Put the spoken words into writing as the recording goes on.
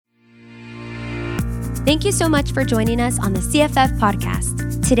Thank you so much for joining us on the CFF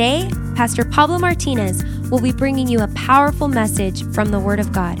podcast. Today, Pastor Pablo Martinez will be bringing you a powerful message from the Word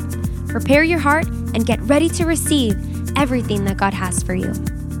of God. Prepare your heart and get ready to receive everything that God has for you.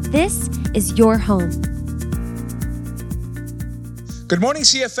 This is your home. Good morning,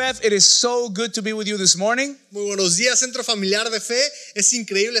 CFF. It is so good to be with you this morning. Muy buenos días, Centro Familiar de Fe. Es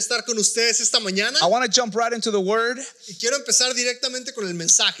increíble estar con ustedes esta mañana. I want to jump right into the Word Y quiero empezar directamente con el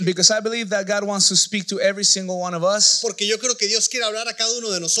mensaje. because I believe that God wants to speak to every single one of us Porque yo creo que Dios quiere hablar a cada uno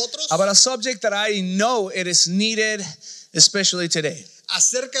de nosotros about a subject that I know it is needed, especially today.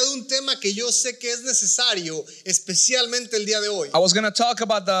 acerca de un tema que yo sé que es necesario, especialmente el día de hoy. I was going to talk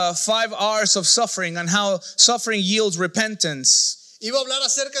about the 5 R's of suffering and how suffering yields repentance. Iba a hablar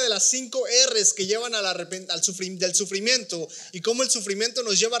acerca de las 5 R's que llevan del sufrimiento y cómo el sufrimiento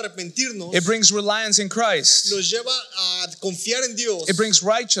nos lleva a arrepentirnos, It brings reliance in Christ. nos lleva a confiar en Dios, It brings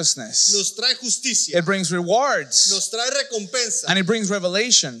righteousness. nos trae justicia, It brings rewards. nos trae recompensa And it brings y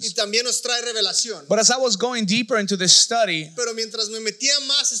revelations. también nos trae revelación. But as I was going deeper into this study, Pero mientras me metía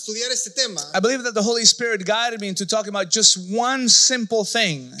más a estudiar este tema, I believe that the Holy Spirit guided me into talking about just one simple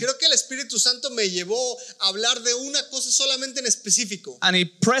thing. creo que el Espíritu Santo me llevó a hablar de una cosa solamente en específico. And he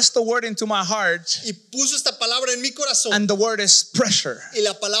pressed the word into my heart, Y puso esta palabra en mi corazón. and the word is pressure. Y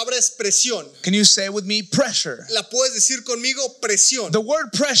la palabra es presión. Can you say with me, pressure? La puedes decir conmigo, presión. The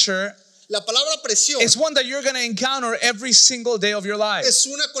word pressure La palabra presión is one that you're going to encounter every single day of your life. es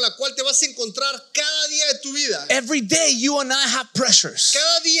una con la cual te vas a encontrar cada día de tu vida. Every day you and I have pressures.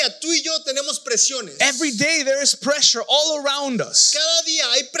 Cada día tú y yo tenemos presiones. Every day there is pressure all around us. Cada día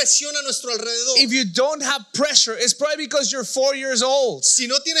hay presión a nuestro alrededor. If you don't have pressure, it's probably because you're 4 years old. Si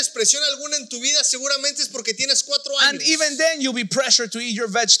no tienes presión alguna en tu vida, seguramente es porque tienes 4 And años. even then you'll be pressured to eat your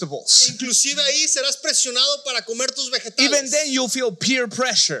vegetables. Inclusive ahí serás presionado para comer tus vegetales. Even then you'll feel peer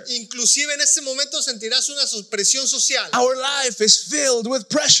pressure. Inclusive en ese momento sentirás una presión social. Our life is filled with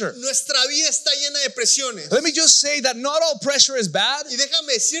pressure. Nuestra vida está llena de presiones. Let me just say that not all pressure is bad. Y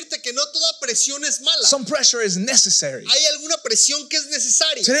déjame decirte que no toda presión es mala. Some pressure is necessary. Hay alguna presión que es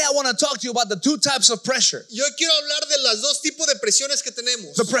necesaria. Today I want to talk to you about the 2 types of pressure. Yo quiero hablar de las 2 tipos de presiones que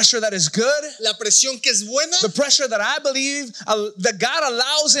tenemos. The pressure that is good, La presión que es buena the pressure that I believe that God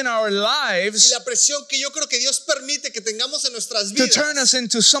allows in our y lives la presión que yo creo que Dios permite que tengamos en nuestras to vidas turn us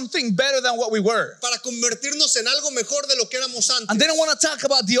into something better than what we were. para convertirnos en algo mejor de lo que éramos antes. And then I want to talk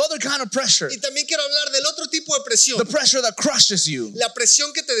about the other kind of pressure, Y también quiero hablar del otro tipo de presión. the pressure that crushes you, La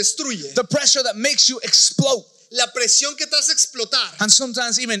presión que te destruye. the pressure that makes you explode La presión que te hace explotar. and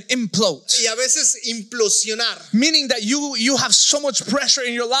sometimes even implode. Y a veces implosionar. Meaning that you have so much pressure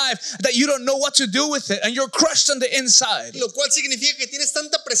in your life that you don't know what to do with it and you're crushed on the inside. Lo cual significa que tienes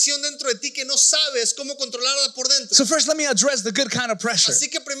tanta presión dentro de ti que no sabes cómo controlarla por dentro. So first let me address the good kind of pressure. Así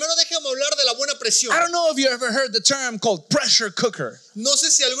que primero déjame hablar de la buena presión. I don't know if you ever heard the term called pressure cooker. No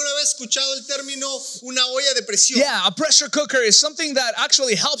sé si alguna vez has escuchado el término una olla de presión. Yeah, a pressure cooker is something that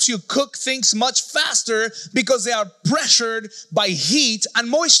actually helps you cook things much faster because they are pressured by heat and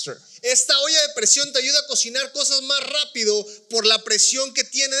moisture. Esta olla de presión te ayuda a cocinar cosas más rápido por la presión que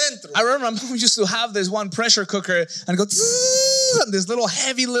tiene dentro. I remember my mom used to have this one pressure cooker and go "Zzz," and this little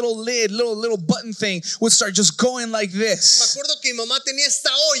heavy little lid, little button thing would start just going like Me this. acuerdo que mi mamá tenía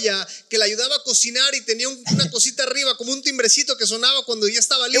esta olla que le ayudaba a cocinar y tenía una cosita arriba como un timbrecito que sonaba cuando ya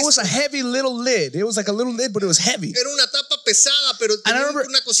estaba It was listo. a heavy little lid. It was like a little lid, but it was heavy. Era una tapa pesada, pero And I tenía remember-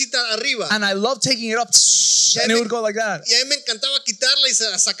 una cosita arriba. And I loved taking it up and it would go like that. Y a mí me encantaba quitarla y se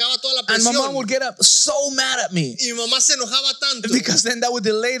la sacaba toda la And my mom presión. would get up so mad at me Y mi mamá se enojaba tanto because then that would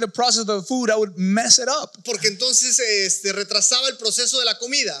delay the process of the food. I would mess it up. porque entonces retrasaba el proceso de la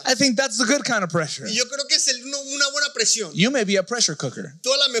comida. I think that's the good kind of pressure. Y yo creo que es una buena presión. You may be a pressure cooker.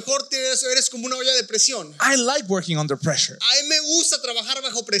 Tú a lo mejor eres como una olla de presión. I like working under pressure. A mí me gusta trabajar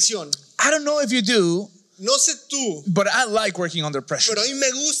bajo presión. I don't know if you do, No sé tú, but I like working under pressure. pero a mí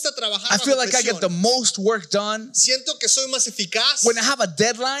me gusta trabajar I feel bajo like I presión. get the most work done Siento que soy más eficaz when I have a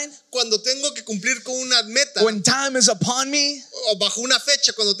deadline, cuando tengo que cumplir con una meta when time is upon me. o bajo una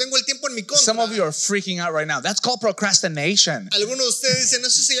fecha, cuando tengo el tiempo en mi contra. Some of you are freaking out right now. That's called procrastination. Algunos de ustedes dicen,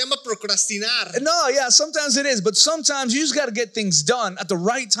 eso se llama procrastinar. No, yeah, sometimes it is, but sometimes you just got to get things done at the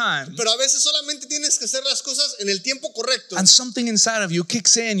right time. Pero a veces solamente tienes que hacer las cosas en el tiempo correcto. And something inside of you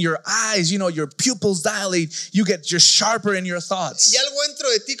kicks in, your eyes, your pupils dilate, you get just sharper in your thoughts. Y algo dentro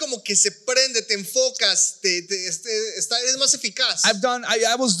de ti como que se prende, te enfocas, eres más eficaz.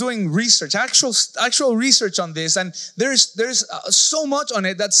 I was doing research, actual research on this, and there's so much on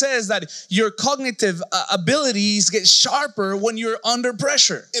it that says that your cognitive abilities get sharper when you're under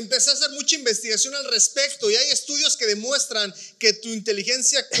pressure. Empecé a hacer mucha investigación al respecto y hay estudios que demuestran que tu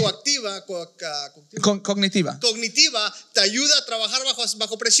inteligencia Cognitiva. cognitiva te ayuda a trabajar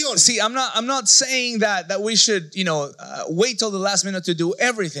bajo presión. See, I'm not saying that we should, wait till the last minute to do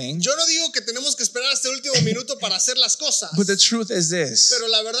everything. Yo no digo que tenemos que esperar hasta el último minuto para hacer las cosas, But the truth is this. pero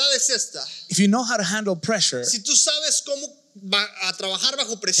la verdad es esta: If you know how to handle pressure, si tú sabes cómo a trabajar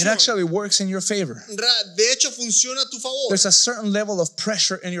bajo it presión, actually works in your favor. de hecho funciona a tu favor. There's a certain level of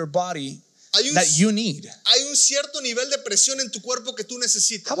pressure in your body Hay un, that you need. hay un cierto nivel de presión en tu cuerpo que tú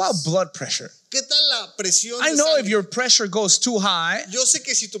necesitas. How about blood pressure? ¿Qué tal la presión I de know sangre? if your pressure goes too high, Yo sé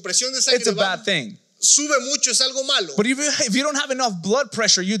que si tu presión de it's sangre a bad thing. sube mucho es algo malo. But if you don't have enough blood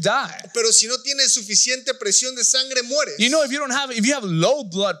pressure, you die. Pero si no tienes suficiente presión de sangre, mueres. You know, if you have low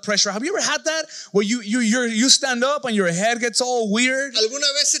blood pressure, have you ever had that where you stand up and your head gets all weird ¿Alguna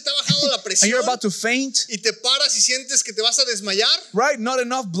vez se te ha bajado la and presión you're about to faint? y te paras y sientes que te vas a desmayar? Right? Not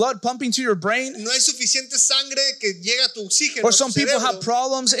enough blood pumping to your brain. No hay suficiente sangre que llega a tu oxígeno. Or a tu some people cerebro. have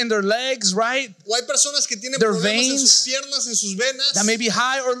problems in their legs, right? O hay personas que tienen Their problemas en sus veins piernas, en sus venas. That may be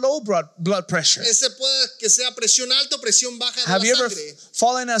high or low blood pressure. Ese puede que sea presión alta o presión baja de Have la you ever sangre.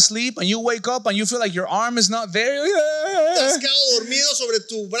 fallen asleep and you wake up and you feel like your arm is not there? Te has quedado dormido sobre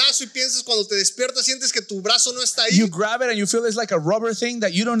tu brazo y piensas cuando te despiertas sientes que tu brazo no está ahí. You grab it and you feel it's like a rubber thing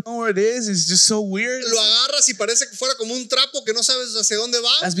that you don't know where it is. It's just so weird. Lo agarras y parece que fuera como un trapo que no sabes hacia dónde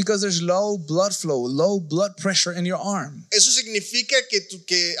va. That's because there's low blood flow, low blood pressure in your arm. Eso significa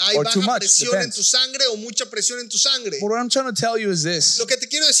que hay Or too baja much, presión en depends. tu sangre o mucha presión en tu sangre. But what I'm trying to tell you is this. Lo que te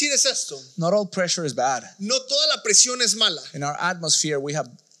quiero decir es esto: Not all pressure is bad. no toda la presión es mala. In our atmosphere, we have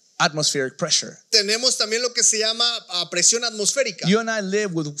atmospheric pressure. Tenemos también lo que se llama presión atmosférica. You and I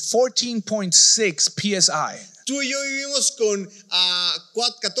live with 14.6 psi. Tú y yo vivimos con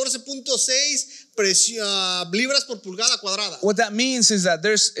 14.6 libras por pulgada cuadrada. What that means is that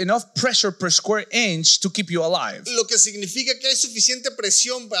there's enough pressure per square inch to keep you alive. Lo que significa que hay suficiente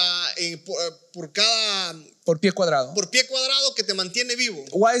presión por Por pie cuadrado. que te mantiene vivo.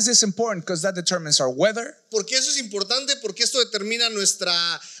 Why is this important? Because that determines our weather. Porque eso es importante, porque esto determina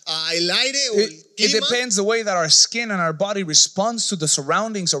el aire o el It clima. depends the way that our skin and our body responds to the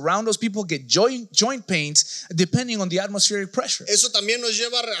surroundings around us. People get joint pains depending on the atmospheric pressure. Eso también nos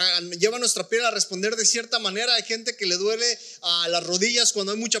lleva a nuestra piel a responder de cierta manera. Hay gente que le duele a las rodillas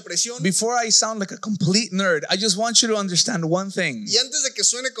cuando hay mucha presión. Before I sound like a complete nerd, I just want you to understand one thing. Y antes de que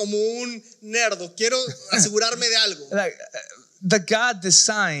suene como un nerdo, quiero asegurarme de algo. Like, the God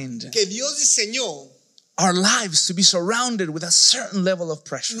designed Que Dios diseñó our lives to be surrounded with a certain level of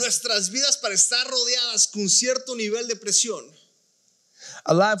pressure. nuestras vidas para estar rodeadas con cierto nivel de presión.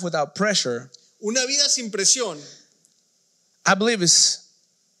 A life without pressure, Una vida sin presión, I believe, is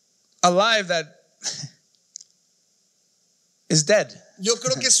a life that is dead. yo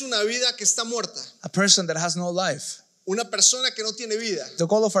creo que es una vida que está muerta. A person that has no life. Una persona que no tiene vida. The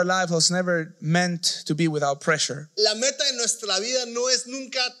goal of our life was never meant to be without pressure, La meta en nuestra vida no es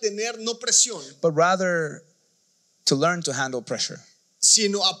nunca tener no presión, but rather to learn to handle pressure.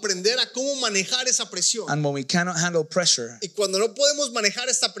 sino aprender a cómo manejar esa presión. And when we cannot handle pressure, Y cuando no podemos manejar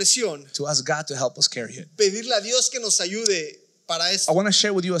esta presión, to ask God to help us carry it. pedirle a Dios que nos ayude para I esto. want to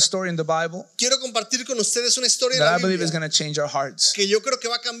share with you a story in the Bible Quiero compartir con ustedes una historia en that la I believe is Biblia going to change our hearts. que yo creo que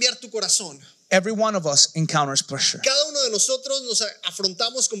va a cambiar tu corazón. Every one of us encounters pressure. Cada uno de nosotros nos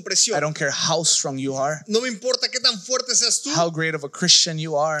afrontamos con I presión. don't care how strong you are, No me importa qué tan fuerte seas tú, how great of a Christian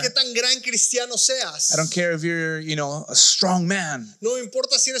you are. qué tan gran cristiano seas. I don't care if you're, a strong man, No me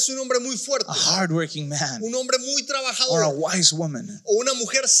importa si eres un hombre muy fuerte, a hardworking man, un hombre muy or a trabajador wise woman. o una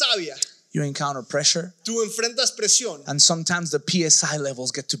mujer sabia. You encounter pressure, Tú enfrentas presión. and sometimes the PSI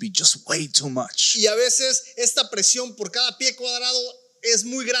levels get to be just way too much. Y a veces esta presión por cada pie cuadrado es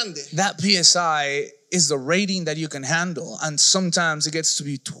muy grande. That PSI is the rating that you can handle, and sometimes it gets to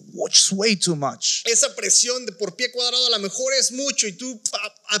be just way too much. Esa presión de por pie cuadrado a lo mejor es mucho y tú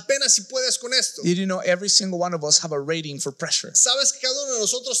apenas si puedes con esto. Did you know every single one of us have a rating for pressure? ¿Sabes que cada uno de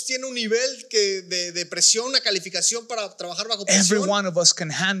nosotros tiene un nivel de presión, una calificación para trabajar bajo Every presión? one of us can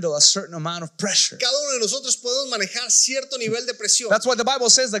handle a certain amount of pressure. Cada uno de nosotros podemos manejar cierto nivel de presión. That's why the Bible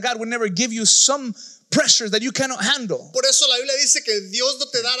says that God would never give you some pressure that you cannot handle. Por eso la Biblia dice que Dios no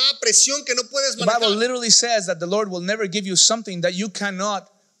te dará presión que no puedes The Bible manejar. literally says that the Lord will never give you something that you cannot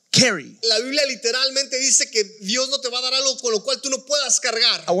carry. La Biblia literalmente dice que Dios no te va a dar algo con lo cual tú no puedas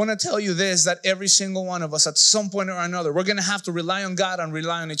cargar. I want to tell you this, that every single one of us at some point or another, we're going to have to rely on God and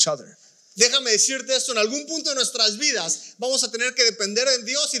rely on each other. Déjame decirte esto, en algún punto de nuestras vidas vamos a tener que depender de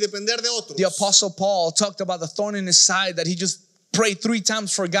Dios y depender de otros. The Apostle Paul talked about the thorn in his side that he just prayed 3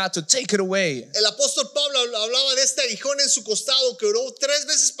 times for God to take it away. El apóstol Pablo hablaba de este aguijón en su costado que oró 3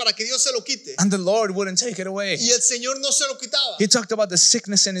 veces para que Dios se lo quite. And the Lord wouldn't take it away. Y el Señor no se lo quitaba. He talked about the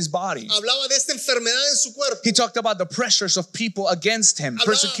sickness in his body. Hablaba de esta enfermedad en su cuerpo. He talked about the pressures of people against him,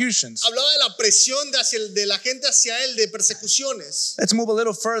 persecutions. Hablaba de la presión de la gente hacia él, de persecuciones. Let's move a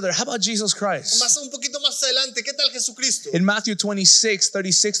little further. How about Jesus Christ? Un poquito más adelante, ¿qué tal Jesucristo? In Matthew 26,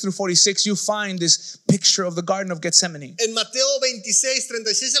 36 through 46, you find this picture of the Garden of Gethsemane. En Mateo 26,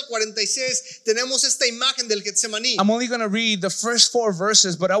 36 al 46 tenemos esta imagen del Getsemaní. I'm only going to read the first 4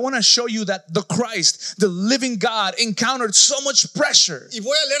 verses, but I want to show you that the Christ, the living God, encountered so much pressure. Y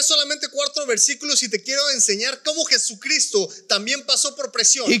voy a leer solamente 4 versículos y te quiero enseñar cómo Jesucristo también pasó por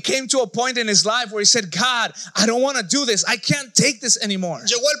presión. He came to a point in his life where he said, God, I don't want to do this. I can't take this anymore.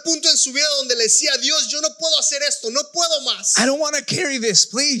 Llegó al punto en su vida donde le decía, Dios, yo no puedo hacer esto, no puedo más. I don't want to carry this,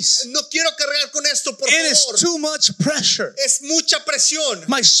 please. No quiero cargar con esto, por It is favor. too much pressure. Es mucha presión.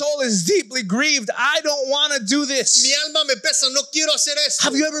 My soul is deeply grieved. I don't want to do Mi this. alma me pesa, no quiero hacer esto.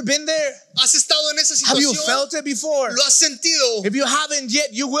 Have you ever been there? ¿Has estado en esa Have you situación? felt it before? ¿Lo has sentido? If you haven't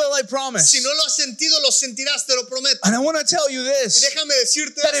yet, you will, I promise. Si no lo has sentido, lo sentirás, te lo prometo. And I want to tell you Y this, déjame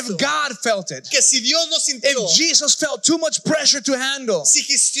decirte that esto, if God felt it, que si Dios lo sintió, if Jesus felt too much pressure to handle, si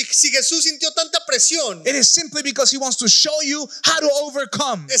Jesús sintió tanta presión, it is simply because he wants to show you how to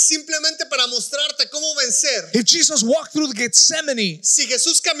overcome. es simplemente para mostrarte cómo vencer. If Jesus walked through the Gethsemane, Si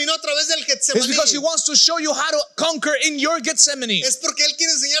Jesús caminó a través del it's Getsemaní, because he wants to show you how to conquer in your Gethsemane, es porque Él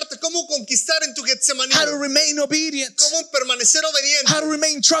quiere enseñarte cómo conquistar en tu Getsemaní, how to remain obedient, cómo permanecer obediente, how to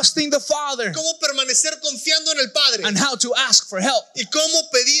remain trusting the Father, cómo permanecer confiando en el Padre and how to ask for help. y cómo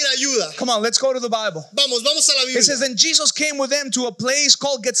pedir ayuda. Come on, let's go to the Bible. Vamos a la It Biblia. says, then Jesus came with them to a place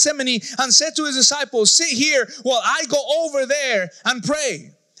called Gethsemane and said to his disciples, sit here while I go over there and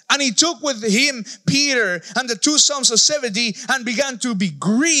pray. And he took with him Peter and the 2 sons of Zebedee and began to be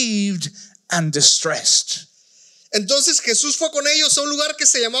grieved and distressed. Entonces Jesús fue con ellos a un lugar que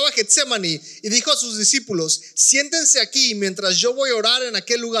se llamaba Getsemaní y dijo a sus discípulos, siéntense aquí mientras yo voy a orar en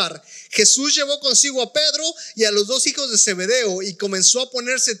aquel lugar. Jesús llevó consigo a Pedro y a los 2 hijos de Zebedeo y comenzó a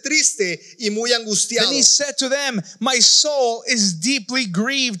ponerse triste y muy angustiado. Then he said to them, my soul is deeply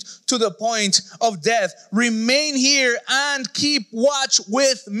grieved to the point of death. Remain here and keep watch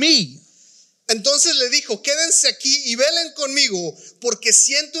with me. Entonces le dijo, quédense aquí y velen conmigo, porque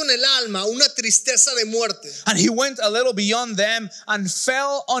siento en el alma una tristeza de muerte. And he went a little beyond them and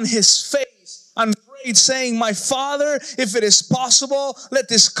fell on his face and prayed, saying, my Father, if it is possible, let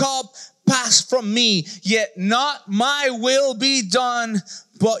this cup pass from me, yet not my will be done,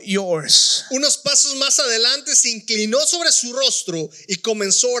 but yours. Unos pasos más adelante se inclinó sobre su rostro y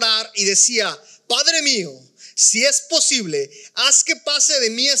comenzó a orar y decía, Padre mío, si es posible, haz que pase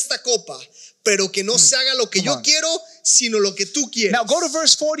de mí esta copa, pero que no se haga lo que Come yo on. quiero, sino lo que tú quieres. Now go to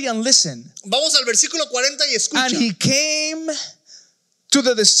verse 40 and listen. Vamos al versículo 40 y escucha. And he came to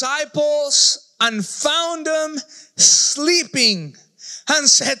the disciples and found them sleeping and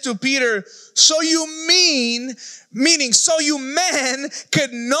said to Peter, so you meaning so you men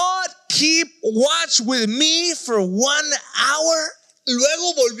could not keep watch with me for 1 hour?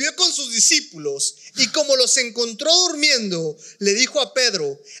 Luego volvió con sus discípulos y como los encontró durmiendo, le dijo a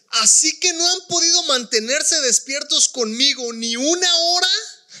Pedro, ¿así que no han podido mantenerse despiertos conmigo ni 1 hora?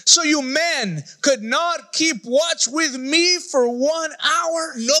 So you men could not keep watch with me for 1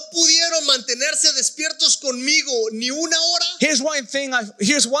 hour? ¿No pudieron mantenerse despiertos conmigo ni 1 hora? Here's one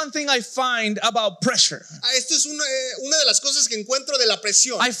thing I find about pressure. Esto es una de las cosas que encuentro de la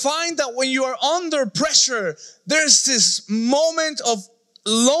presión. I find that when you are under pressure, there's this moment of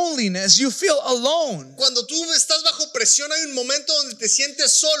loneliness. You feel alone. Cuando tú estás bajo presión hay un momento donde te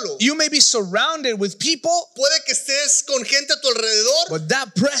sientes solo. You may be surrounded with people, Puede que estés con gente a tu alrededor, but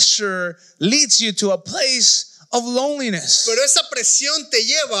that pressure leads you to a place of loneliness. pero esa presión te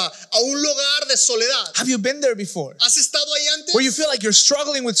lleva a un lugar de soledad. Have you been there before? ¿Has estado ahí antes? Where you feel like you're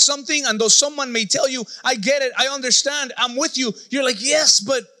struggling with something, and though someone may tell you, I get it, I understand, I'm with you, you're like, yes,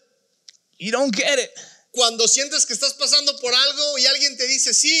 but you don't get it. Cuando sientes que estás pasando por algo y alguien te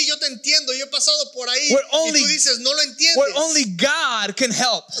dice, sí, yo te entiendo, yo he pasado por ahí, Where y only- tú dices, no lo entiendes, Where only God can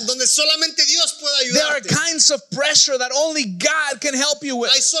help. donde solamente Dios puede There are ayudarte. kinds of pressure that only God can help you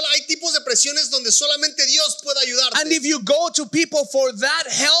with. Hay tipos de presiones donde solamente Dios puede ayudarte. And if you go to people for that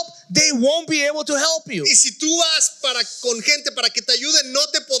help, they won't be able to help you. Y si tú vas con gente para que te ayuden, no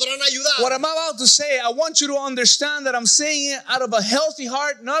te podrán ayudar. What I'm about to say, I want you to understand that I'm saying it out of a healthy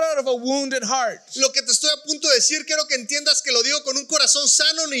heart, not out of a wounded heart. Lo que te estoy a punto de decir, quiero que entiendas que lo digo con un corazón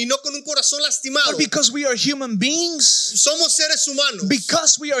sano y no con un corazón lastimado. But because we are human beings, Somos seres humanos.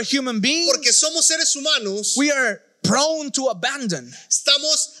 because we are human beings, Porque somos seres humanos, we are prone to abandon.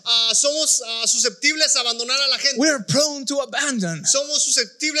 Somos susceptibles a abandonar a la gente. We're prone to abandon. Somos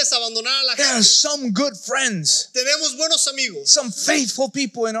susceptibles a abandonar a la There are gente. some good friends, Tenemos buenos amigos, some faithful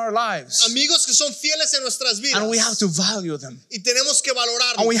people in our lives, amigos que son fieles en nuestras vidas. and we have to value them. Y tenemos que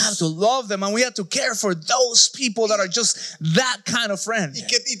valorarlos. And we have to love them, and we have to care for those people that are just that kind of friend.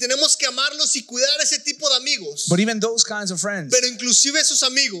 Y tenemos que amarlos y cuidar ese tipo de amigos. But even those kinds of friends, Pero inclusive esos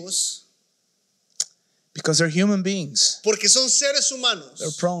amigos, because they're human beings, porque son seres humanos,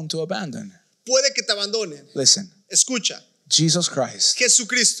 they're prone to abandon. puede que te abandonen. Listen, Escucha, Jesus Christ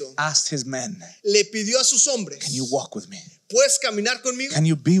Jesucristo asked his men, le pidió a sus hombres, can you walk with me? ¿puedes caminar conmigo? Can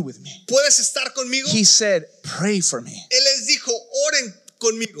you be with me? ¿Puedes estar conmigo? He said, pray for me. Él les dijo, oren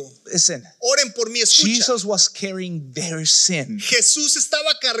conmigo, Listen, oren por mí. Escucha, Jesus was carrying their sin, Jesús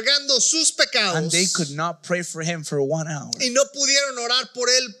estaba cargando sus pecados and they could not pray for him for 1 hour. y no pudieron orar por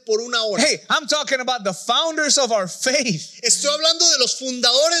él por una hora. Hey, I'm talking about the founders of our faith. Estoy hablando de los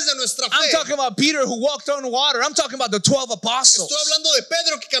fundadores de nuestra I'm fe. talking about Peter who walked on water. I'm talking about the 12 apostles. Estoy hablando de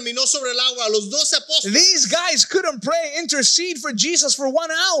Pedro que caminó sobre el agua, los 12 apóstoles. These guys couldn't pray, intercede for Jesus for 1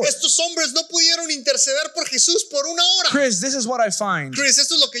 hour. Estos hombres no pudieron interceder por Jesús por una hora. Chris, this is what I find. Chris,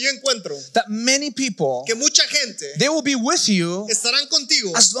 esto es lo que yo encuentro, That many people, que mucha gente they will be with you estarán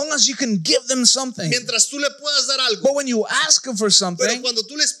contigo as long as you can give them something. mientras tú le puedas dar algo. But when you ask them for Pero something, cuando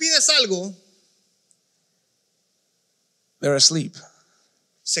tú les pides algo, they're asleep.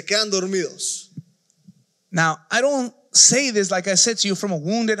 se quedan dormidos. Now, I don't say this like I said to you from a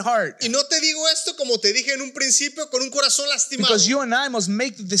wounded heart, Y no te digo esto como te dije en un principio con un corazón lastimado. because you and I must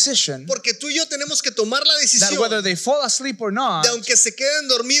make the decision Porque tú y yo tenemos que tomar la that decisión whether they fall asleep or not, de aunque se queden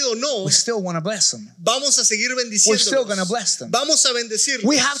dormidos o no, we still want to bless them. vamos a seguir We're still going to bendiciéndolos. bless them. Vamos a bendecirlos.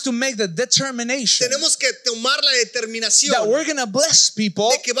 We have to make the determination Tenemos que tomar la that determinación we're going to bless people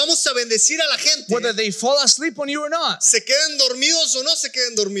de que vamos a bendecir a la gente, whether they fall asleep on you or not. se queden dormidos o no se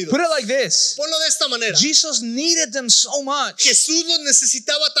queden dormidos. Put it like this. Ponlo de esta manera. Jesus needed them so much. Jesús los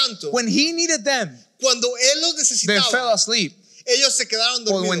necesitaba tanto. When he needed them, Cuando Él los they fell necesitaba, asleep. ellos se quedaron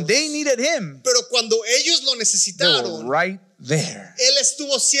But when dormidos. they needed him, Pero cuando ellos lo they were necesitaron, right there. Él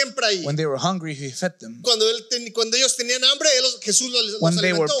estuvo siempre ahí. When they were hungry, he fed them. Cuando ellos tenían hambre, Jesús los When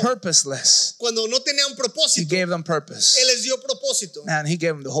they were alimentó. purposeless, Cuando no tenían he propósito, gave them Él purpose. les dio propósito. And he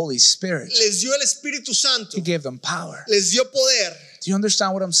gave them the Holy Spirit. Les dio el Espíritu Santo. He gave them power. Les dio poder. Do you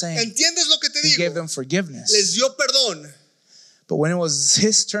understand what I'm saying? ¿Entiendes lo que te He gave digo? them forgiveness. Les dio perdón. But when it was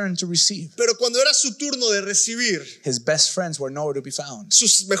his turn to receive, Pero cuando era su turno de recibir, his best friends were nowhere to be found.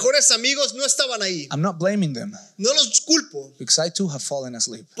 sus mejores amigos no estaban ahí. I'm not blaming them, No los culpo, because I too have fallen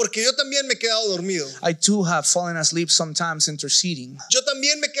asleep. porque yo también me he quedado dormido. I too have fallen asleep sometimes interceding. Yo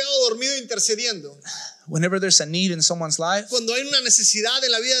también me he quedado dormido intercediendo. Whenever there's a need in someone's life, Cuando hay una necesidad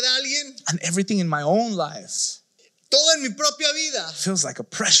en la vida de alguien, and everything in my own life todo en mi propia vida feels like a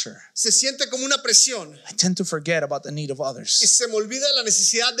pressure, se siente como una presión I tend to forget about the need of y others. se me olvida la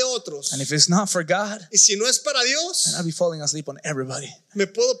necesidad de otros. And if it's not for God, Y si no es para Dios, then I'll be falling asleep on everybody.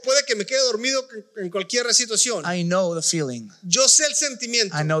 puede que me quede dormido en cualquier situación. I know the feeling. Yo sé el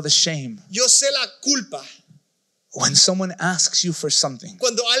sentimiento, I know the shame. yo sé la culpa. When someone asks you for something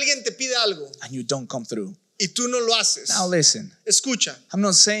Cuando alguien te pide algo and you don't come through. y tú no lo haces, Now listen, escucha. I'm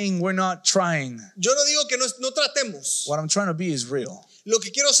not saying we're not trying. Yo no digo que no tratemos. What I'm trying to be is real. Lo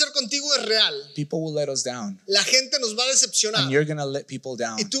que quiero hacer contigo es real. People will let us down, La gente nos va a decepcionar and you're going to let people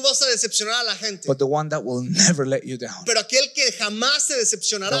down. y tú vas a decepcionar a la gente. But the one that will never let you down, Pero aquel que jamás te the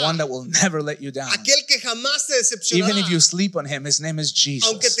decepcionará, one that will never let you down, aquel que jamás te even decepcionará, if you sleep on him, his name is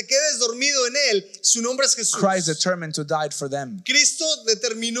aunque Jesus. te quedes dormido en él, su nombre es Jesús. Christ determined to die for them, Cristo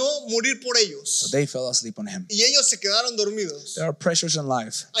determinó morir por so ellos they fell asleep on him. y ellos se quedaron dormidos. There are pressures in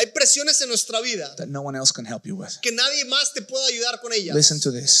life Hay presiones en nuestra vida that no one else can help you with. que nadie más te puede ayudar con ellas. Listen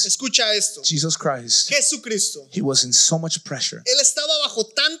to this. Escucha esto. Jesus Christ, Jesucristo, he was in so much pressure él estaba bajo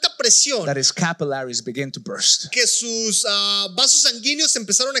tanta presión that his capillaries began to burst. que sus vasos sanguíneos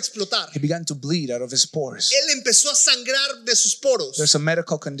empezaron a explotar. He began to bleed out of his pores. Él empezó a sangrar de sus poros. There's a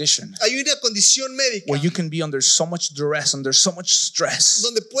medical condition Hay una condición médica where you can be under so much duress, under so much stress.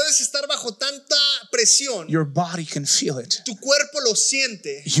 donde puedes estar bajo tanta presión. Your body can feel it. Tu cuerpo lo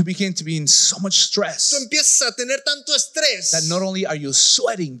siente. You begin to be in so much Tú stress empiezas a tener tanto estrés. that not only are you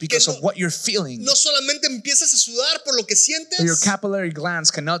sweating because of what you're feeling, No solamente empiezas a sudar por lo que sientes, but your capillary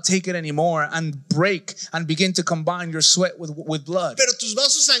glands cannot take it anymore and break and begin to combine your sweat with blood. pero tus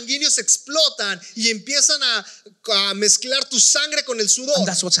vasos sanguíneos explotan y empiezan a a mezclar tu sangre con el sudor. And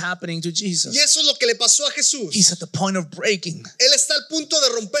that's what's happening to Y Jesus. eso es lo que le pasó a Jesús. He's at the point of breaking. Él está al punto de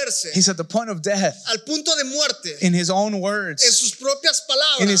romperse, He's at the point of death. al punto de muerte, In his own en words. sus propias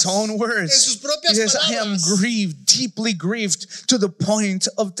palabras. In his own En words. sus He propias says, I am palabras. grieved, deeply grieved to the point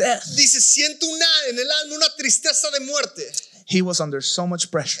of death. Dice, siento en el alma una tristeza de muerte. He was under so much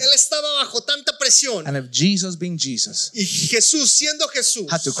pressure. Él estaba bajo tanta presión. And if Jesus, being Jesus, Y Jesús, siendo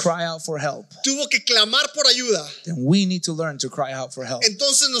Jesús, had to cry out for help, tuvo que clamar por ayuda. then we need to learn to cry out for help.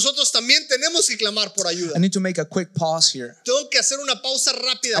 Entonces nosotros también tenemos que clamar por ayuda. I need to make a quick pause here. Tengo que hacer una pausa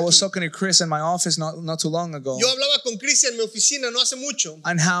rápida I was aquí. talking to Chris in my office not too long ago, Yo hablaba con Cristian en mi oficina no hace mucho.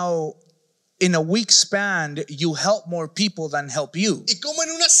 and how in a week span you help more people than help you. Y como en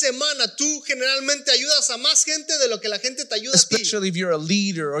una semana tú generalmente ayudas a más gente de lo que la gente te ayuda a ti. Especially if you're a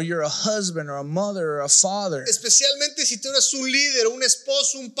leader or you're a husband or a mother or a father. Especialmente si tú eres un líder, un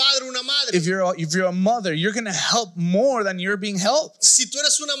esposo, un padre, una madre. If you're a mother, you're going to help more than you're being helped. Si tú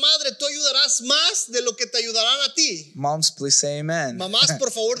eres una madre, tú ayudarás más de lo que te ayudarán a ti. Moms, please say amen. Mamás, por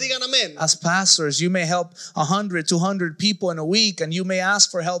favor, digan amén. As pastors, you may help 100, 200 people in a week, and you may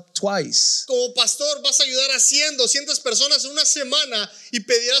ask for help twice. Como pastor vas a ayudar a 100, 200 personas en una semana y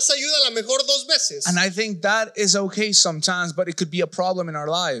pedirás ayuda a lo mejor 2 veces. And I think that is okay sometimes, but it could be a problem in our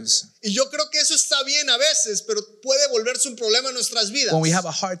lives. Y yo creo que eso está bien a veces, pero puede volverse un problema en nuestras vidas. When we have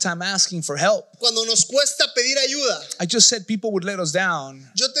a hard time asking for help. Cuando nos cuesta pedir ayuda. I just said people would let us down,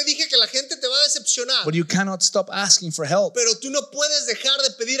 Yo te dije que la gente te va a decepcionar, but you cannot stop asking for help. pero tú no puedes dejar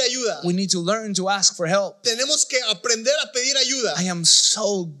de pedir ayuda. We need to learn to ask for help. Tenemos que aprender a pedir ayuda. I am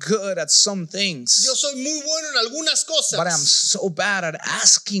so good at some things, Yo soy muy bueno en algunas cosas, but I'm so bad at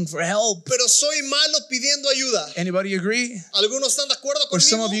asking for help. pero soy malo pidiendo ayuda. Anybody agree? ¿Algunos están de acuerdo Or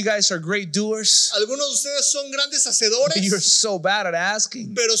some of conmigo? you guys are great doers, Algunos de ustedes son grandes but hacedores, you're so bad at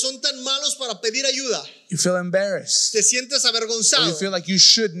asking. pero son tan malos para pedir ayuda. You feel embarrassed, Te sientes or avergonzado. you feel like you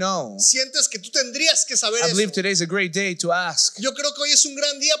should know. Sientes que tú tendrías que saber I believe eso. today is a great day to ask Yo creo que hoy es un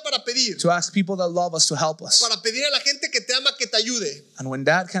gran día para pedir. people that love us to help us. Para pedir a la gente que te ama que te ayude. And when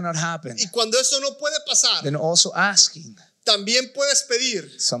that cannot happen, Y cuando eso no puede pasar, then also asking también puedes pedir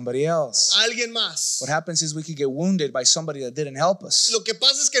somebody else. a alguien más. What happens is we could get wounded by somebody that didn't help us, Lo que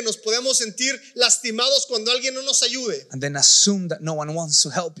pasa es que nos podemos sentir lastimados cuando alguien no nos ayude and then assume that no one wants to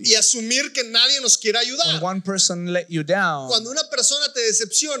help y you. asumir que nadie nos quiere When ayudar. one person let you down, Cuando una persona te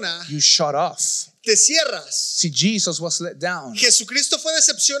decepciona, you shut off. te cierras. See, Jesus was let down. Jesucristo fue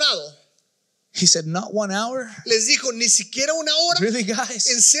decepcionado. He said, not 1 hour? Les dijo, ni siquiera una hora. Really, ¿En guys?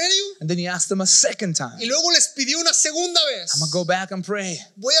 serio? And then he asked them a second time. Y luego les pidió una segunda vez. I'm going to go back and pray.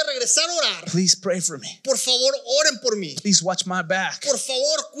 Voy a regresar a orar. Please pray for me. Por favor, oren por mí. Please watch my back. Por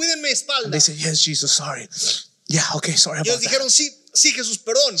favor, cuiden mi And espalda. they said, yes, Jesus, sorry. Yeah, okay, sorry Y ellos about that. dijeron, sí, Jesús,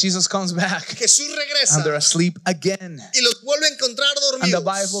 perdón. Jesus comes back, Jesús regresa and they're asleep again. y los vuelve a encontrar And the dormidos.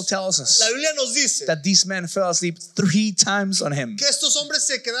 Bible tells us La Biblia nos dice that these men fell asleep 3 times on him. que estos hombres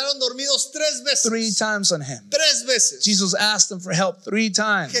se quedaron dormidos 3 veces. 3 times on him. 3 veces. Jesus asked them for help 3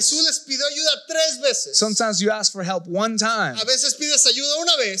 times. Jesús les pidió ayuda 3 veces. Sometimes you ask for help 1 time, A veces pides ayuda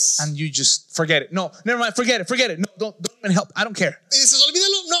una vez and you just forget it. No, never mind, forget it. No, don't even help. I don't care. y dices,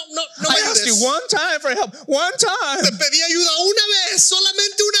 olvídalo, no me I asked you ayudes. 1 time for help. 1 Te time. pedí ayuda una vez,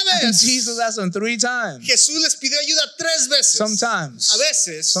 solamente una And vez. Jesus asked them 3 times. Jesús les pidió ayuda 3 veces. Sometimes, A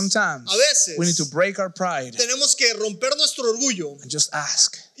veces sometimes, a veces we need to break our pride tenemos que romper nuestro orgullo and just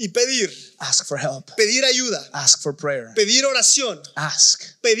ask. y pedir Ask for help. ayuda, Ask for prayer. pedir oración, Ask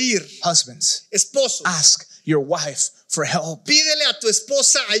pedir husbands. esposos. Ask your wife for help. Pídele a tu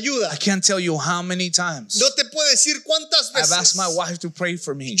esposa ayuda. I can't tell you how many times No te puedo decir cuántas I've asked veces my wife to pray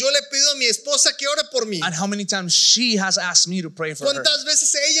for me, yo le pido a mi esposa que ore por mí. and how many times she has asked me to pray for her. ¿Cuántas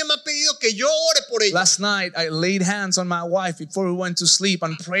veces ella me ha pedido que yo ore por ella? Last night, I laid hands on my wife before we went to sleep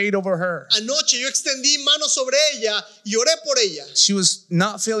and prayed over her. Anoche yo extendí manos sobre ella y oré por ella. She was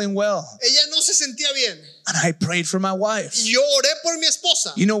not feeling well, Ella no se sentía bien. and I prayed for my wife. Y yo oré por mi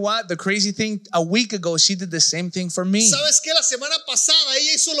esposa. You know what? The crazy thing, a week ago, she did the same thing for me. ¿Sabes qué? La semana pasada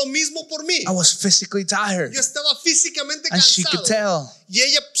ella hizo lo mismo por mí. I was physically tired, Yo estaba físicamente and she could cansado. tell. Y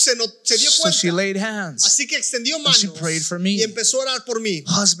ella se dio So she cuenta. laid hands. Así que extendió she manos prayed for me. y empezó a orar por mí.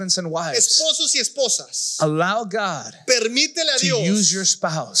 Husbands and wives, Esposos y esposas, allow God permítele a to Dios use your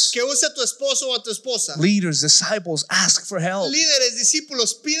spouse. que use a tu esposo o a tu esposa. Leaders, disciples, ask for help. Líderes,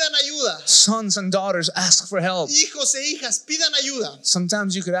 discípulos, pidan ayuda. Sons and daughters, ask for help. Hijos e hijas, pidan ayuda.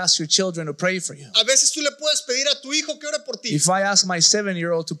 Sometimes you could ask your children to pray for you. A veces tú le puedes pedir a tu hijo que ore por ti. If I ask my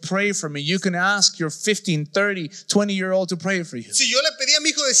 7-year-old to pray for me, you can ask your 15, 30, 20-year-old to pray for you. Si yo le pedí a mi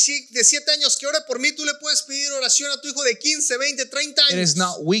hijo de 7 años que ore por mí, tú le puedes pedir oración a tu hijo de 15, 20, 30 It is años.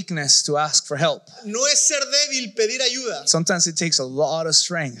 not weakness to ask for help. No es ser débil pedir ayuda. Sometimes it takes a lot of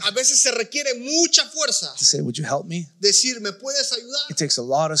strength A veces se requiere mucha fuerza. to say, would you help me? Decir, ¿me puedes ayudar? It takes a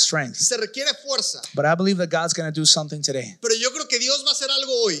lot of strength. Se requiere fuerza. But I believe that God's going to do something today. Pero yo creo que Dios va a hacer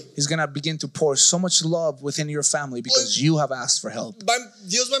algo hoy. He's going to begin to pour so much love within your family because you have asked for help.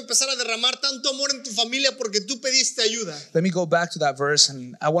 Dios va a empezar a derramar tanto amor en tu familia porque tú pediste ayuda. Let me go back to that verse,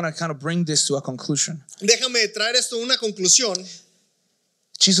 and I want to kind of bring this to a conclusion. Déjame traer esto a una conclusión.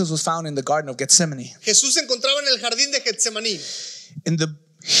 Jesus was found in the Garden of Gethsemane. Jesús se encontraba en el jardín de Getsemaní. In the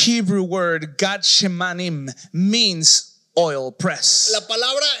Hebrew word, Gethsemanim means oil press. La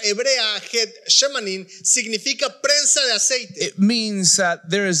palabra hebrea Gethsemanim significa prensa de aceite. It means that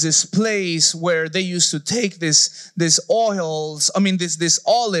there is this place where they used to take these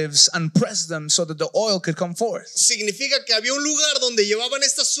olives and press them so that the oil could come forth. Significa que había un lugar donde llevaban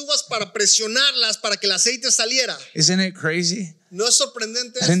estas uvas para presionarlas para que el aceite saliera. Isn't it crazy? ¿No es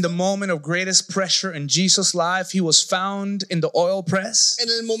sorprendente And in esto? the moment of greatest pressure in Jesus' life, he was found in the oil press. En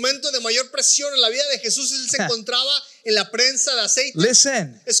el momento de mayor presión en la vida de Jesús, él se encontraba en la prensa de aceite.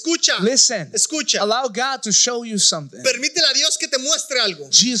 Listen, Escucha. allow God to show you something. Permítele a Dios que te muestre algo.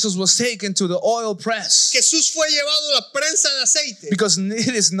 Jesus was taken to the oil press Jesús fue llevado a la prensa de aceite. because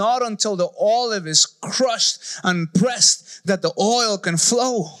it is not until the olive is crushed and pressed that the oil can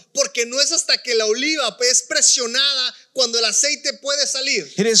flow. Porque no es hasta que la oliva es presionada cuando el aceite puede salir.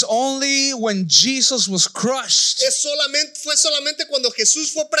 It is only when Jesus was crushed. Fue solamente cuando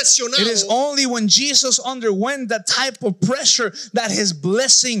Jesús fue presionado. It is only when Jesus underwent that type of pressure that his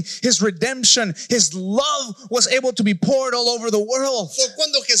blessing, his redemption, his love was able to be poured all over the world. Fue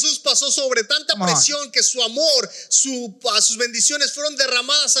cuando Jesús pasó sobre tanta Come on. presión que su amor, sus bendiciones fueron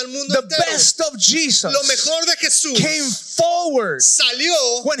derramadas al mundo The entero. best of Jesus Lo mejor de Jesús came forward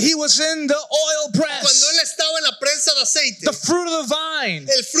salió when he was in the oil cuando press. él estaba en la prensa de aceite. The fruit of the vine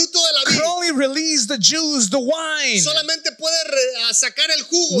El fruto de la could vid only release the juice, the wine, solamente puede sacar el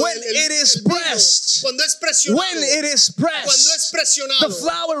jugo when it is vino, pressed. cuando es presionado. When it is Cuando pressed. es presionado. The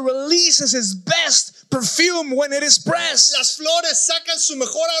flower releases its best perfume when it is pressed. Las flores sacan su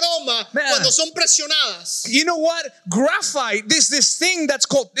mejor aroma Man. cuando son presionadas. You know what? Graphite, this thing that's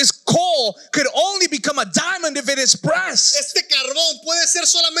called this coal, could only become a diamond if it is pressed. Este carbón puede ser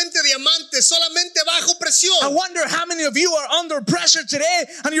solamente diamante, solamente bajo I presión. wonder how many of you are under pressure today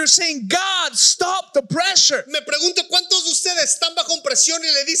and you're saying, God, stop the pressure. Me pregunto cuántos de ustedes están bajo presión y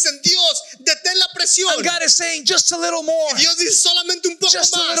le dicen, Dios, detén la presión. And God is saying, just a little more. Dios dice solamente un poco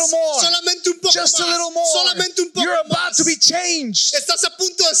Just a más, little more. solamente un poco Just a más, little more. solamente un poco You're about más. to be changed. Estás a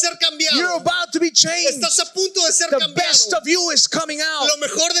punto de ser cambiado. You're about to be changed. Estás a punto de ser The cambiado. best of you is coming out. Lo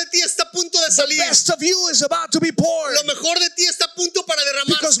mejor de ti está a punto de The salir. best of you is about to be poured. Lo mejor de ti está a punto para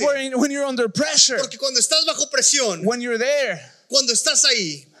Because derramarse. when you're under pressure, Porque cuando estás bajo presión, when you're there, cuando estás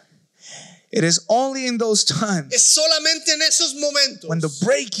ahí, it is only in those times es solamente en esos momentos, when the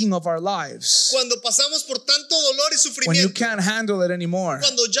breaking of our lives, cuando pasamos por tanto dolor y when you sufrimiento, can't handle it anymore,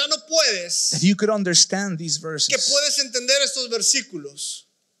 cuando ya no puedes, that you could understand these que verses. puedes entender estos versículos.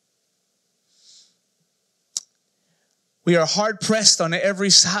 We are hard pressed on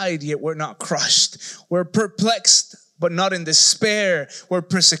every side, yet we're not crushed. We're perplexed, but not in despair. We're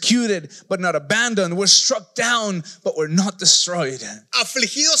persecuted, but not abandoned. We're struck down, but we're not destroyed.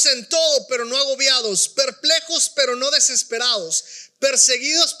 Afligidos en todo, pero no agobiados, perplejos, pero no desesperados,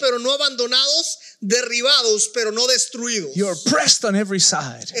 perseguidos, pero no abandonados, derribados, pero no destruidos. You're pressed on every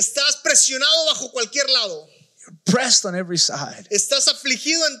side. Estás presionado bajo cualquier lado. Pressed on every side. Estás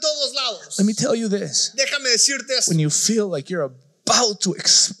afligido en todos lados. Let me tell you this. Déjame decirte esto. When you feel like you're about to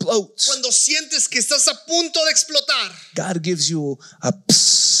explode, Cuando sientes que estás a punto de explotar, God gives you a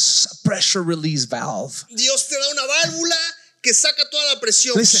pressure release valve. Dios te da una válvula que saca toda la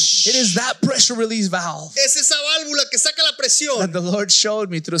presión. Listen, it is that pressure release valve Es esa válvula que saca la presión. that the Lord showed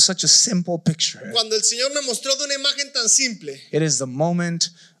me through such a simple picture. Cuando el Señor me mostró de una imagen tan simple, It is the moment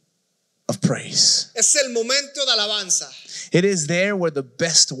of praise. es el momento de alabanza. It is there where the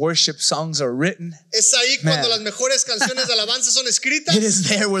best worship songs are written. Es ahí cuando Man. las mejores canciones de alabanza son escritas. It is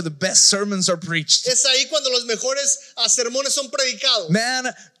there where the best sermons are preached. Es ahí cuando los mejores sermones son predicados.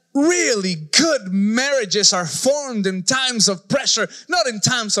 Man, really good marriages are formed in times of pressure, not in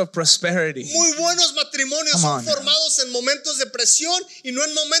times of prosperity. Muy buenos matrimonios Come son on now. formados en momentos de presión y no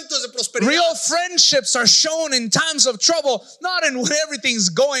en momentos de prosperidad. Real friendships are shown in times of trouble, not in when everything's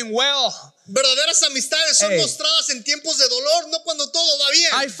going well. Verdaderas amistades son Hey. mostradas en tiempos de dolor, no cuando todo va bien.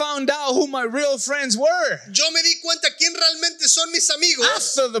 I found out who my real friends were Yo me di cuenta quién realmente son mis amigos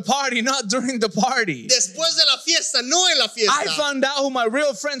after the party, not during the party. después de la fiesta, no en la fiesta. I found out who my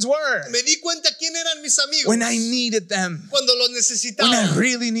real friends were Me di cuenta quién eran mis amigos when I needed them, cuando los when I necesitaba,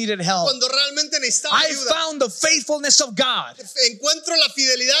 really needed help. cuando realmente necesitaba I ayuda. found the faithfulness of God Encuentro la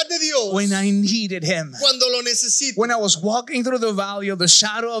fidelidad de Dios when I needed Him. cuando lo necesito. When I was walking through the valley of the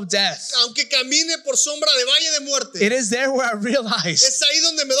shadow of death, Aunque camine por sombra de valle de muerte, it is there where I realized es ahí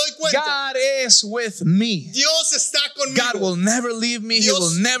donde me doy cuenta. God is with me. Dios está God will conmigo. never leave me. He Dios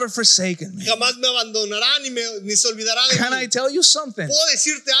will never forsake me. Jamás me abandonará ni se olvidará de Can I mí. tell you something? ¿Puedo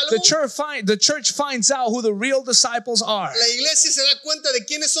decirte The algo? church finds out who the real disciples are La iglesia se da cuenta de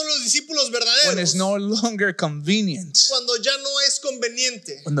quiénes son los discípulos when it's verdaderos no longer convenient. cuando ya no es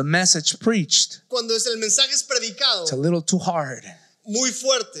conveniente, When the message preached, cuando el mensaje es predicado it's a little too hard. muy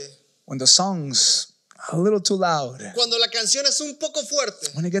fuerte, When the songs are a little too loud. cuando la canción es un poco fuerte,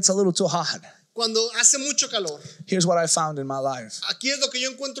 When it gets a little too hot. cuando hace mucho calor. Here's what I found in my life. Aquí es lo que yo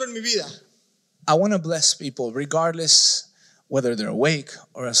encuentro en mi vida. I want to bless people regardless whether they're awake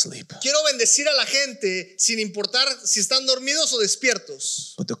or asleep. Quiero bendecir a la gente sin importar si están dormidos o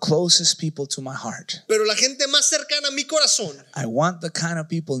despiertos. But the closest people to my heart, Pero la gente más cercana a mi corazón, I want the kind of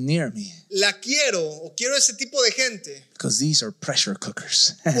people near me la quiero o quiero ese tipo de gente because these are pressure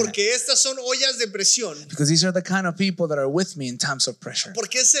cookers. porque estas son ollas de presión. Because these are the kind of people that are with me in times of pressure.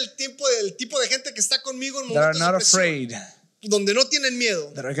 Porque es el tipo de gente que está conmigo en That are momentos not de presión, afraid, donde no tienen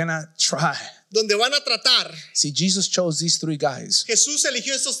miedo, that are gonna try. donde van a tratar. See, Jesus chose these three guys Jesús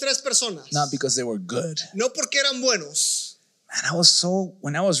eligió a estas tres personas, not because they were good. no porque eran buenos. Man,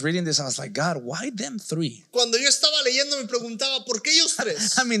 when I was reading this, I was like, God, why them three? Cuando yo estaba leyendo me preguntaba, ¿por qué ellos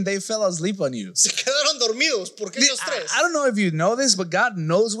tres? I mean, they fell asleep on you. Se quedaron dormidos, ¿por qué ellos tres? I don't know if you know this, but God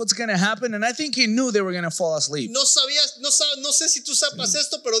knows what's gonna happen, and I think He knew they were gonna fall asleep. No sé si tú sepas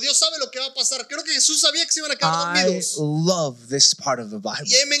esto, pero Dios sabe lo que va a pasar. Creo que Jesús sabía que se iban a quedar I dormidos. love this part of the Bible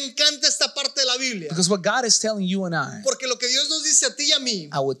Y a mí me encanta esta parte de la Biblia. because what God is telling you and I Porque lo que Dios nos dice a ti y a mí,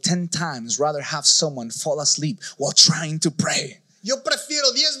 would 10 times rather have someone fall asleep while trying to pray yo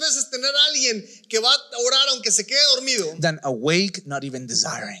prefiero 10 veces tener a alguien que va a orar aunque se quede dormido, than awake, not even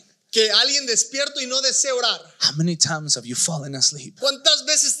desiring. que alguien despierto y no desee orar. How many times have you fallen asleep? ¿Cuántas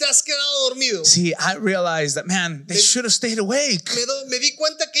veces te has quedado dormido? See, I realized that, man, they should have stayed awake, Me di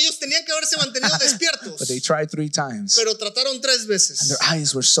cuenta que ellos tenían que haberse mantenido despiertos, but they tried 3 times. pero trataron 3 And veces. their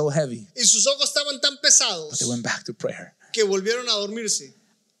eyes were so heavy, Y sus ojos estaban tan pesados they went back to prayer. que volvieron a dormirse.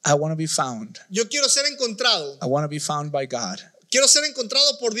 I want to be found. Yo quiero ser encontrado. I want to be found by God, Quiero ser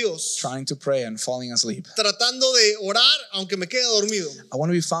encontrado por Dios, trying to pray and falling asleep. tratando de orar aunque me quede dormido. I want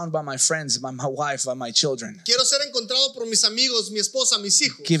to be found by my friends, by my wife, by my children, Quiero ser encontrado por mis amigos, mi esposa, mis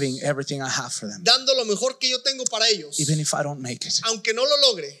hijos, giving everything I have for them, dando lo mejor que yo tengo para ellos. even if I don't make it. Aunque no lo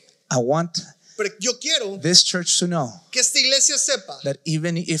logre, I want pero yo quiero this church to know que esta iglesia sepa that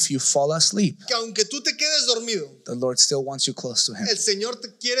even if you fall asleep, que aunque tú te quedes dormido, the Lord still wants you close to Him. el Señor te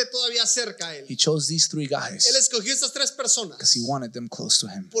quiere todavía cerca a Él. He chose these 3 Él guys escogió estas 3 personas because He wanted them close to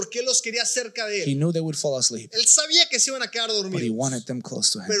Him. porque Él los quería cerca de He Él. knew they would fall asleep, Él sabía que se iban a quedar but He dormidos, wanted them close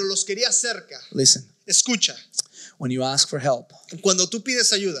to Him. pero los quería cerca. Listen, Escucha, when you ask for help, cuando tú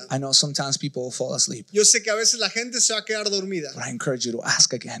pides ayuda, I know sometimes people will fall asleep, yo sé que a veces la gente se va a quedar dormida, but I encourage you to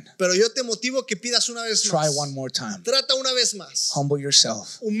ask again. pero yo te motivo que pidas una vez Try más. one more time. Trata una vez más. Humble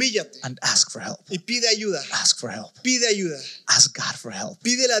yourself Humíllate and ask for help. y pide ayuda. Ask for help. Pide ayuda. Ask God for help.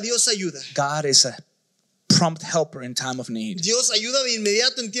 Pídele a Dios ayuda. God is a prompt helper in time of need. Dios ayuda de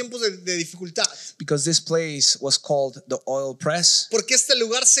inmediato en tiempos de dificultad. Because this place was called the oil press, Porque este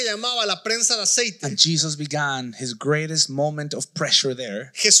lugar se llamaba la prensa de aceite. and Jesus began His greatest moment of pressure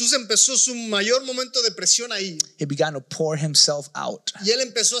there. Jesús empezó su mayor momento de presión ahí. He began to pour Himself out. Y Él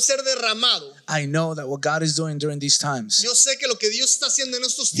empezó a ser derramado. I know that what God is doing during these times, Yo sé que lo que Dios está haciendo en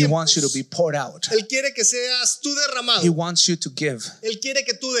estos He wants tiempos, you to be poured out. Él quiere que seas tú derramado. He wants you to give. Él quiere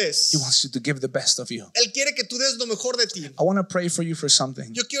que tú des. He wants you to give the best of you. Él quiere que tú des lo mejor de ti. I want to pray for you for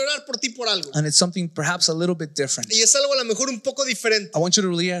something, Yo quiero orar por ti por algo. and it's something perhaps a little bit different. Y es algo a lo mejor un poco diferente. I want you to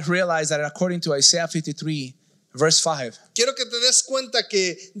realize that according to Isaiah 53, verse 5, Quiero que te des cuenta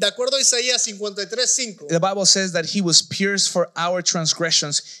que de acuerdo a Isaías 53:5, the Bible says that He was pierced for our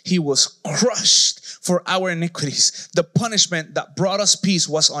transgressions, He was crushed for our iniquities. The punishment that brought us peace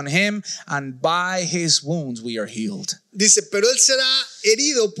was on Him, and by His wounds we are healed. dice, pero Él será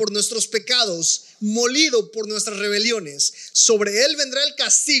herido por nuestros pecados, molido por nuestras rebeliones. Sobre Él vendrá el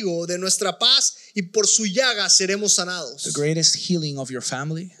castigo de nuestra paz y por su llaga seremos sanados. The greatest healing of your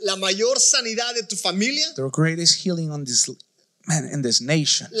family, La mayor sanidad de tu familia, the greatest healing on this man, in this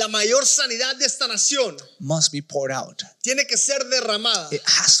nation La mayor sanidad de esta nación must be poured out. tiene que ser derramada. It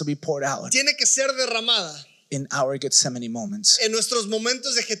has to be poured out Tiene que ser derramada in our Gethsemane moments. en nuestros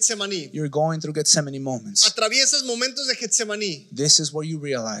momentos de Getsemaní. You're going through Gethsemane moments. Atraviesas momentos de Getsemaní. This is where you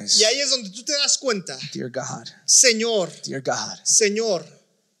realize, Y ahí es donde tú te das cuenta, dear God, Señor, Señor,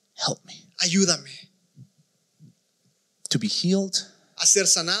 help me ayúdame to be healed. a ser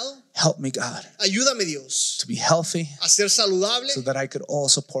sanado. Help me, God, Ayúdame, Dios, to be healthy a ser saludable so that I could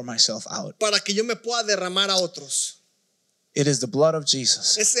also pour myself out. para que yo me pueda derramar a otros. It is the blood of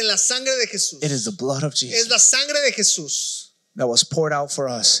Jesus. Es en la sangre de Jesús. It is the blood of Es Jesus la sangre de Jesús that was poured out for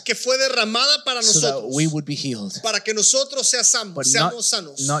us que fue derramada para so that nosotros, we would be healed. para que nosotros But seamos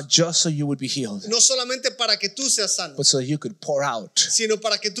sanos. not just so you would be healed, No solamente para que tú seas sano, but so you could pour out sino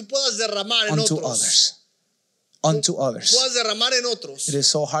para que tú puedas derramar en unto otros. others. Unto others. Puedas derramar en otros. It is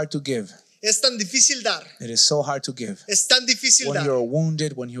so hard to give. Es tan difícil dar. It is so hard to give. Es tan difícil When dar. you're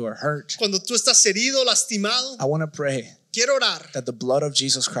wounded, when you are hurt, Cuando tú estás herido, lastimado, I want to pray quiero orar that the blood of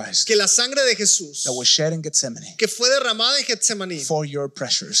Jesus Christ que la sangre de Jesús that was shed in Gethsemane que fue derramada en Getsemaní for your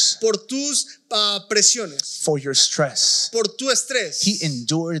pressures, por tus presiones, for your stress, por tu estrés. He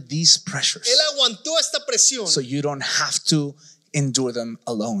endured these pressures Él aguantó esta presión so you don't have to endure them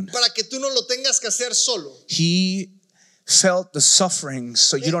alone. para que tú no lo tengas que hacer solo. He felt the suffering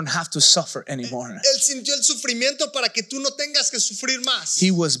so you don't have to suffer anymore. Él sintió el sufrimiento para que tú no tengas que sufrir más.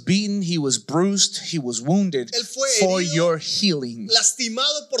 He was beaten, he was bruised, he was wounded Él fue for herido, your healing.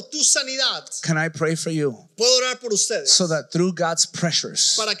 lastimado por tu sanidad. Can I pray for you Puedo orar por ustedes so that through God's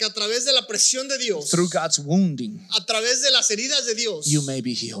pressures, para que a través de la presión de Dios, through God's wounding, a través de las heridas de Dios, you may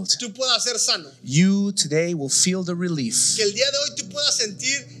be healed? tú puedas ser sano. You today will feel the relief Que el día de hoy tú puedas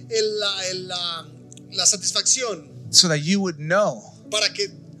sentir la satisfacción so that you would know para que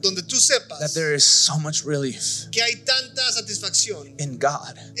donde tú that sepas there is so much relief que hay tanta satisfacción in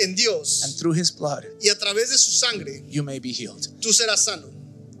God, en Dios and through His blood, y a través de su sangre you may be healed. tú serás sano.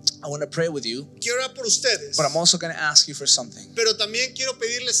 I want to pray with you, Quiero orar por ustedes, but I'm also going to ask you for something. pero también quiero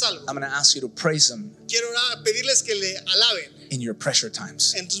pedirles algo. I'm going to ask you to praise Him Quiero pedirles que le alaben in your pressure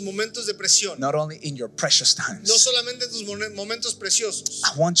times, en tus momentos de presión, not only in your precious no times. solamente en tus momentos preciosos.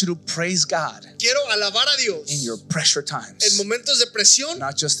 I want you to praise God Quiero alabar a Dios in your pressure en times, momentos de presión,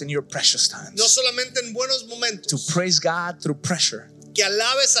 not just in your precious no times. solamente en buenos To momentos. praise God through pressure, Que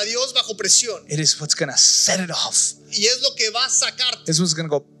alabes a Dios bajo presión. it is what's going to set it off. Y es lo que va a sacarte, It's what's going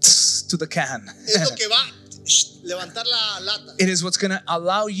to go to the can. es lo que va a levantar la lata, It is what's going to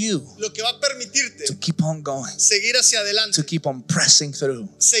allow you lo que va a permitirte to keep on going, seguir hacia adelante, to keep on pressing through.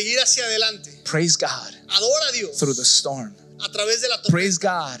 seguir hacia adelante. Praise God Adora a Dios through the storm. a través de la tormenta. Praise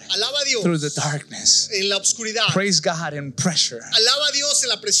God Alaba a Dios through the darkness. en la oscuridad. Praise God in pressure. Alaba a Dios en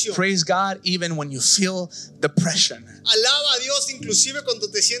la presión. Praise God even when you feel depression. Alaba a Dios inclusive cuando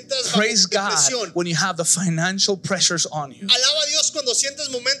te sientas bajo Praise God depresión. when you have the financial pressures on you. Alaba a Dios cuando sientes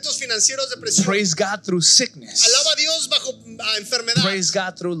momentos financieros de presión. Praise God through sickness. Alaba a Dios bajo enfermedad. Praise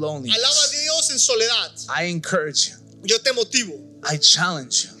God through Alaba a loneliness. Dios en soledad. I encourage you, Yo te motivo, I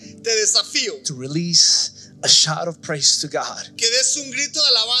challenge you te desafío to release a shout of praise to God que des un grito de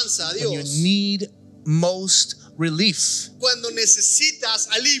alabanza a when you Dios need most relief. cuando necesitas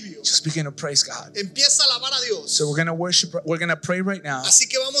alivio. Just begin to praise God. Empieza a alabar a Dios. So we're going to worship, we're going to pray right now, Así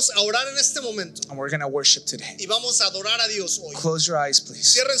que vamos a orar en este momento and we're going to worship today. y vamos a adorar a Dios hoy. Close your eyes, please.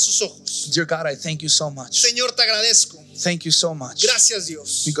 Cierren sus ojos. Dear God, I thank you so much. Señor, te agradezco. Thank you so much Gracias,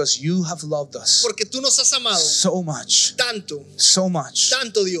 Dios, because you have loved us porque tú nos has amado so much, tanto, so much.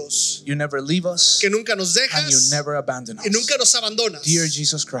 tanto, Dios, You never leave us que nunca nos and you dejas never abandon y us. nunca nos abandonas. Dear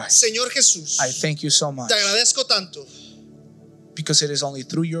Jesus Christ, Señor Jesús, I thank you so much te agradezco tanto because it is only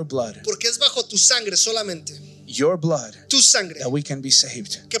through your blood, porque es bajo tu sangre solamente, your blood, tu sangre, that we can be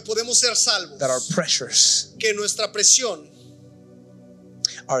saved, que podemos ser salvos, that our pressures, que nuestra presión,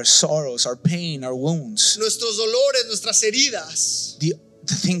 our sorrows, our pain, our wounds, nuestros dolores, nuestras heridas, the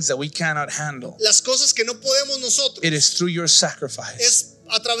things that we cannot handle, las cosas que no podemos nosotros, it is through your sacrifice es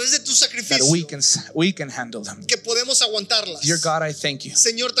a través de tu that sacrificio we can handle them. que podemos aguantarlas. Dear God, I thank you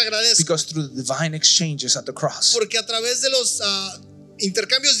Señor, te agradezco because through the divine exchanges at the cross, porque a través de los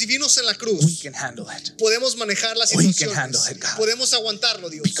intercambios divinos en la we cruz can handle it podemos manejar las We can handle situaciones, it, God. podemos aguantarlo,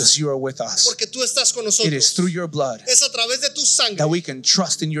 Dios, because you are with us. porque tú estás con It is nosotros. through your blood Es a través de tu sangre that we can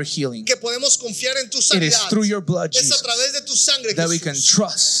trust in your healing. que podemos confiar en tu It is sanidad. through your blood, Es a Jesus, través de tu sangre, that we can Jesús,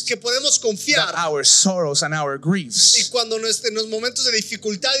 trust que podemos that confiar our sorrows and our y griefs cuando en los momentos de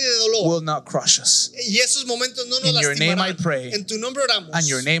dificultad y de dolor will not crush us. y esos momentos no nos In your name I lastimarán. pray. En tu nombre oramos. And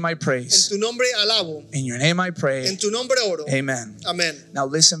your name I En praise. tu nombre alabo. In your name I pray. En tu nombre oro. Amen. Amén. Amén. Now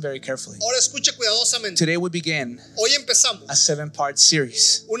listen very carefully. Ahora escucha cuidadosamente. Today we begin Hoy empezamos a 7-part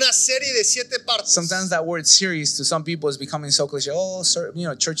series. una serie de 7 partes. Sometimes that word series to some people is becoming so cliche. Oh, sir,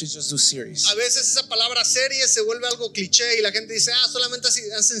 churches just do series. A veces esa palabra serie se vuelve algo cliché y la gente dice, solamente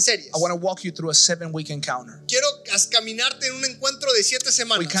hacen series. I want to walk you through a 7-week encounter. Quiero caminarte en un encuentro de 7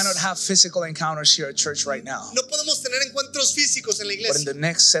 semanas. We cannot have physical encounters here at church right now. No podemos tener encuentros físicos en la But in iglesia. the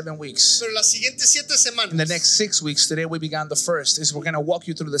next 7 weeks, Pero las siguientes 7 semanas. in the next 6 weeks, today we began the first, is we're going to walk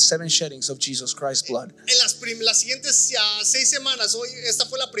you through the 7 sheddings of Jesus Christ's blood. En las siguientes 6 semanas, hoy esta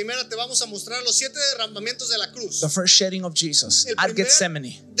fue la primera, te vamos a mostrar los 7 derramamientos de la cruz. The first shedding of Jesus El at primer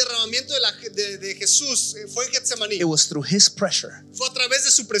Gethsemane, derramamiento de Jesús fue en Getsemaní. it was through his pressure, Fue a través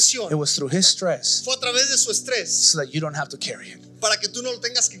de su presión. it was through his stress, Fue a través de su estrés. so that you don't have to carry it. Para que tú no lo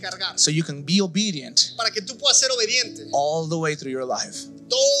tengas que cargar. So you can be obedient Para que tú puedas ser obediente all the way through your life.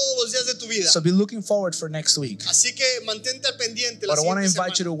 todos los días de tu vida. So be looking forward for next week. Así que mantente al pendiente la But I want to siguiente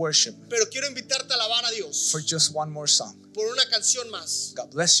invite you to semana. worship Pero quiero invitarte a alabar a Dios for just one more song. por una canción más. God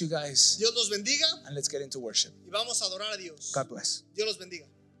bless you guys, Dios los bendiga and let's get into worship. y vamos a adorar a Dios. God bless. Dios los bendiga.